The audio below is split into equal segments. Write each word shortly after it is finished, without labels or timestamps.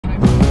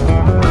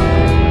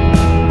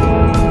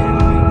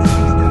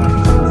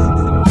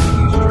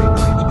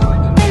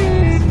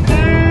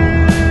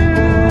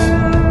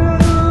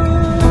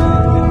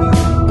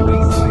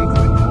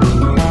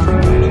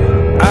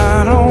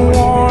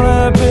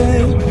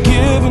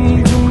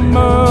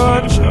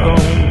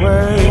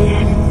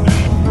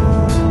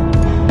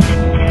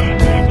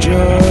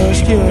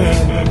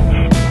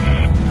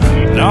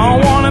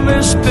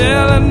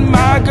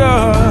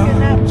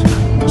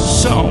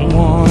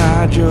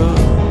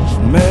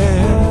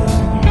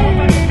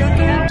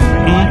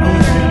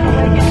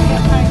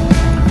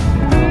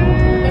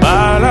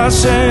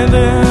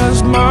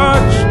this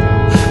much,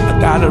 I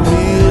got a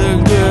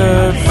real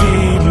good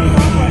feeling.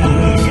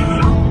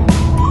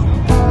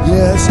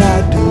 Yes,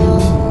 I do.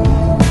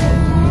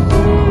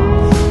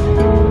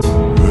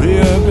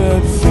 Real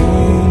good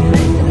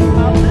feeling.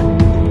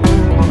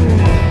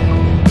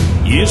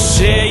 You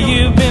say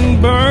you've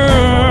been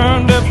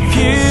burned a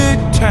few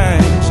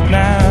times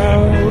now.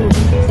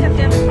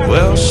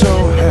 Well, so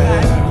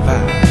have I.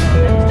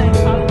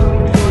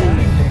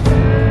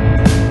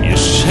 You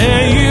say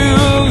you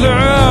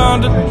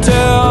learned to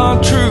tell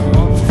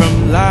truth from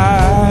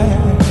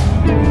lies.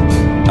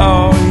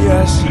 Oh,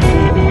 yes, you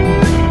do.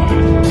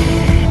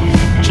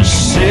 Just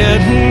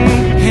sitting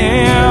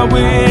here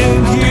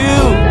with you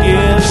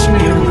gives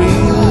me a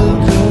real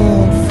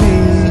good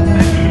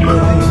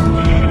feeling.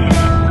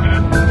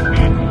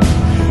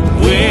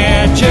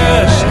 We're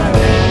just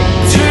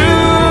two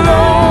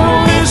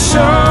lonely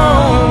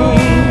souls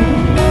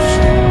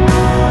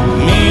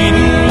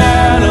meeting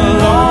at a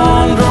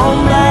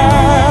laundromat.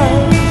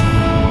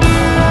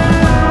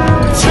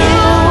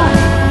 Two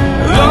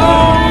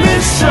lonely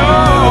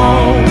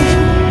souls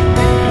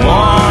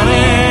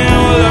wanting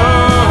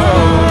love.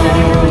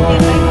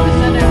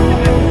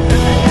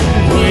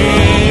 We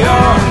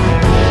are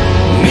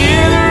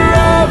neither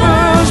of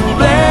us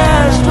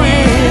blessed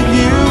with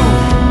you.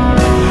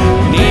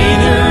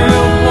 Neither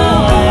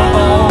want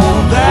all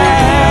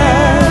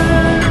that.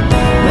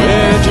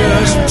 We're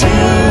just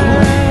two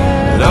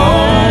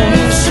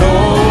lonely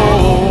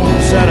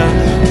souls at a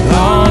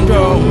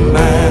laundromat.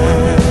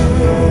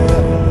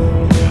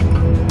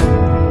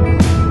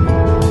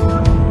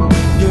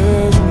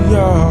 Yes, we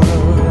are.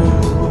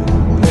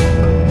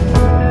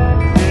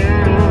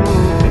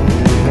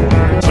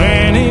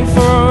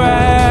 24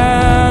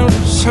 hours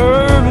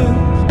serving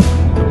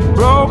a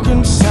broken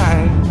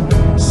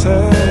silence.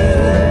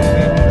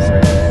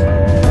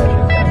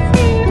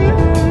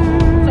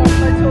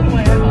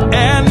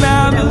 And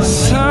now the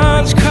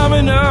sun's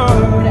coming up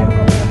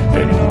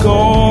in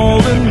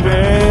golden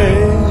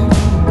red.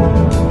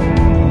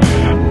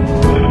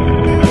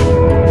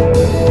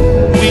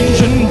 We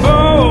should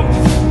both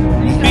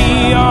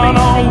be on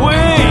our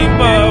way,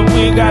 but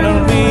we got a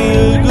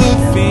real good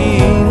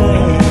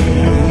feeling.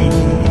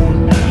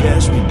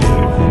 Yes, we do.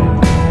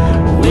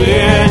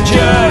 We're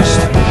just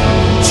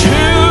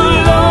two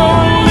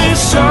lonely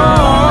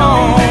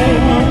souls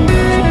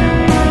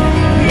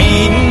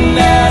meeting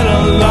at a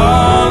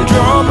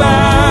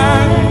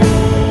laundromat.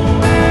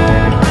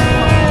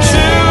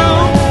 Two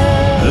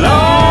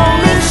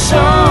lonely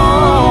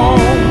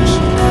souls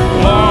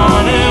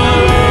wanting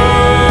love.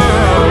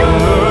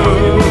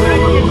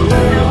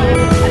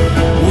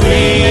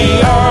 We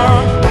are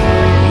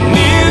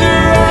neither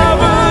of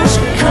us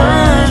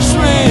cursed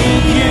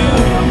with you.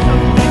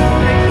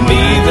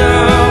 Neither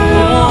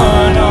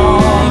want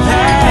all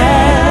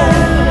that.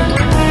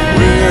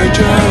 We're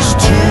just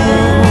two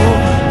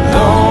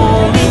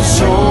lonely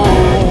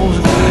souls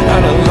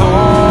at a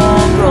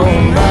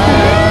laundromat.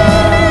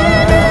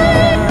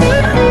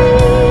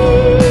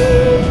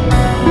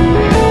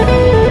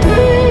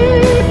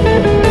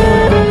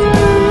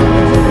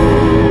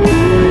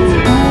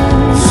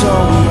 So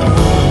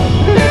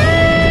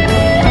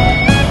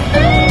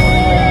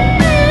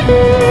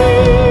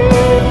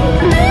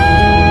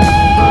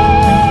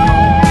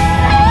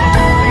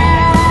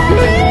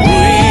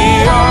we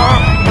are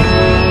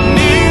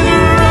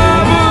neither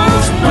of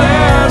us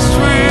blessed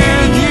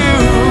with you.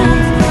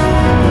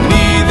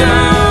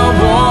 Neither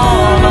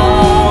want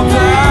all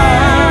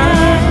that.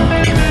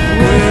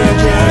 We're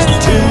just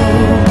two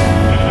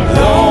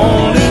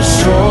lonely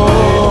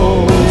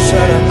souls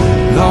at a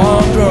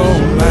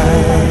laundromat.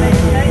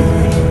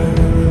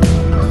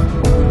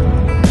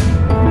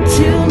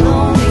 Two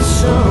lonely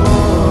souls.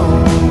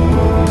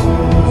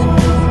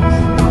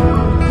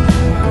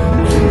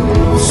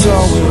 So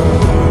we are.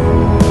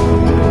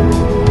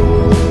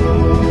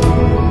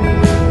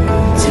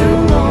 Two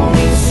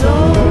lonely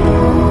souls.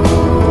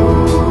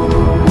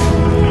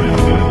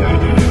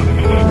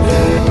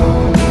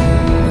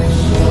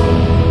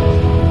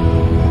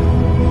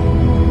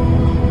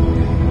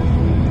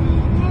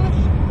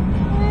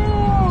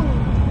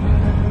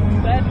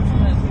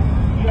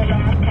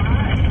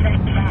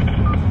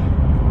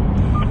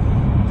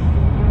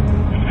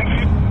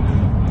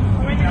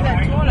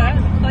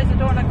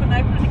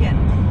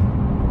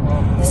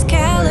 This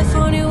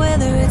California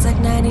weather, it's like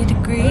 90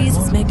 degrees.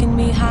 It's making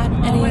me hot,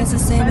 and he has the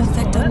same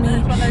effect on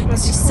me.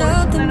 It's just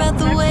something about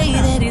the way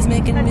that he's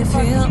making me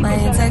feel. My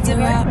insides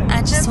are out,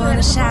 I just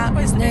wanna shout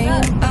his name.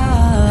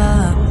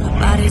 My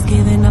body's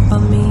giving up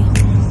on me,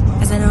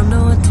 'cause I don't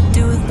know what to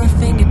do with my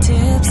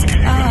fingertips.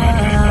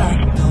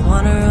 Don't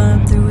wanna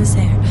run through his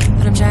hair,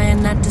 but I'm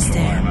trying not to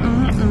stare.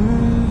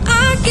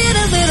 I get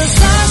a little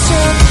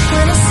starstruck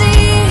when I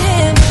see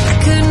him. I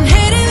couldn't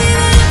hate him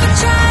even if I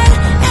tried.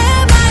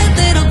 Am I a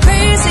little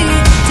crazy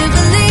to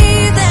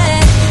believe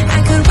that I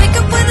could wake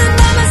up with him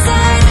by my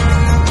side?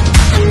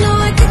 I know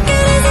I could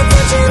get his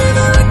attention if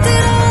I worked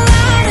it all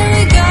out. And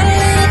we got a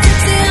little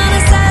tipsy on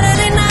a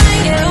Saturday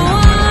night. Yeah, I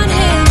want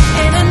him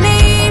and I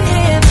need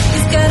him.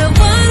 He's got a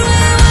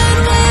one-way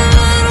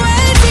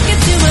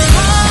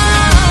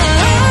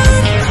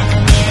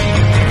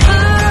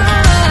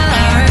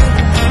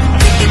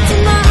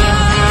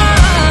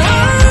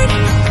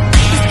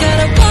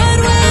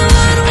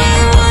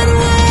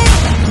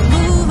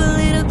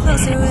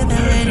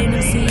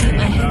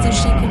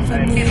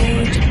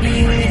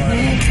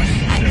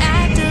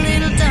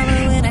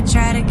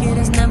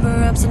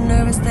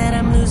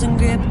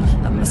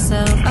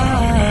myself.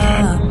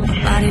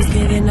 My body's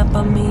giving up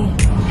on me,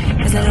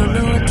 'cause I don't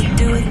know what to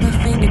do with my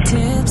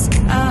fingertips.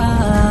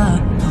 I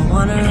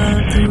wanna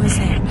run through his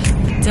hair,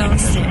 but don't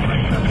stare.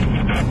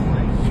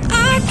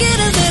 I get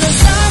a little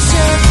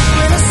starstruck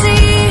when I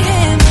see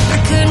him. I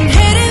couldn't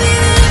hit him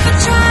even if I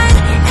tried.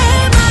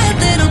 Am I a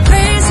little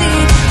crazy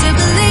to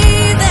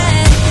believe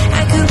that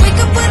I could wake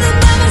up with him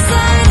by my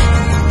side?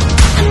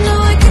 I know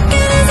I could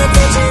get his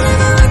attention if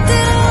I worked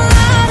it all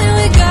out. And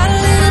we got a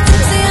little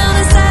tipsy on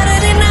a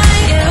Saturday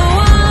night. Yeah, I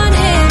want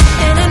him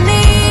and I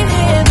need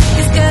him.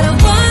 He's got a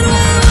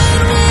one-way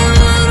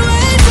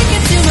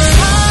ticket to my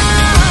heart.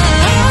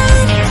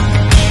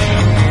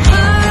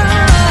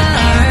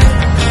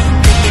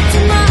 Ticket to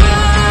my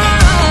heart.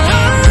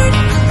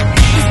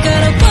 He's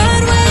got a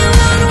one-way.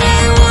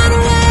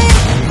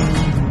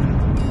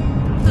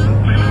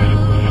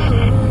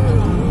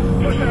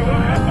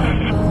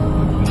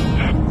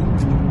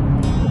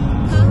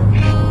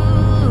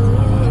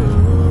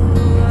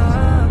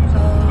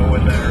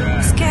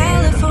 It's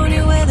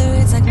California weather,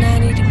 it's like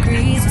 90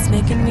 degrees. It's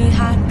making me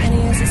hot and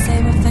he has the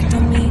same effect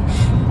on me.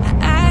 I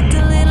act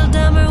a little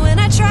dumber when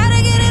I try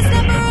to get his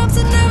number. I'm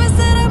so nervous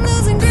that I'm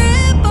losing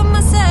grip on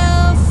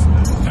myself.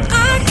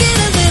 I get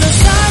a little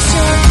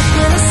starstruck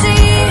when I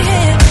see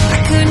him. I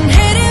couldn't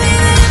hit him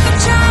even if I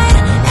tried.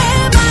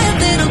 Am I a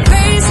little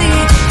crazy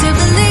to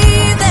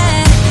believe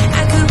that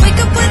I could wake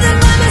up with him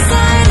by my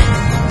side?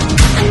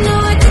 I know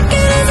I could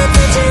get his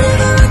attention if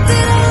I worked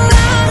it all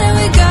out. And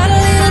we got a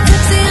little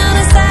tipsy on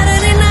a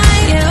Saturday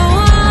night. Yeah, I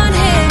want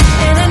him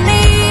and I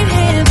need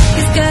him.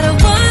 He's got a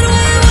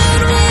one-way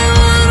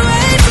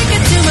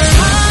ticket to my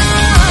heart.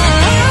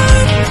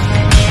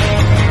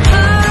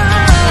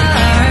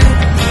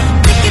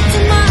 Ticket to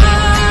my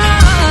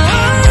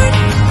heart.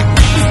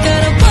 He's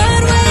got a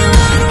one-way.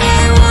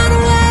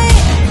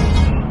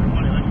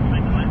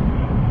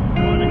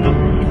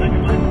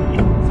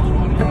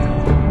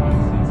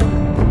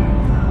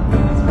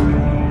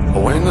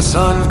 When the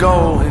sun's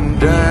going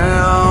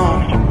down,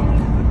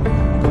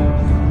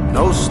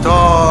 no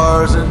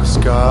stars in the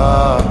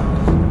sky,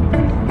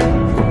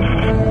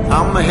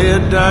 I'ma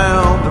head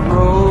down the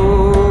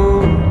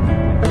road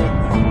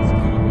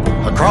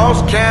across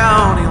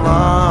county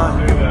line.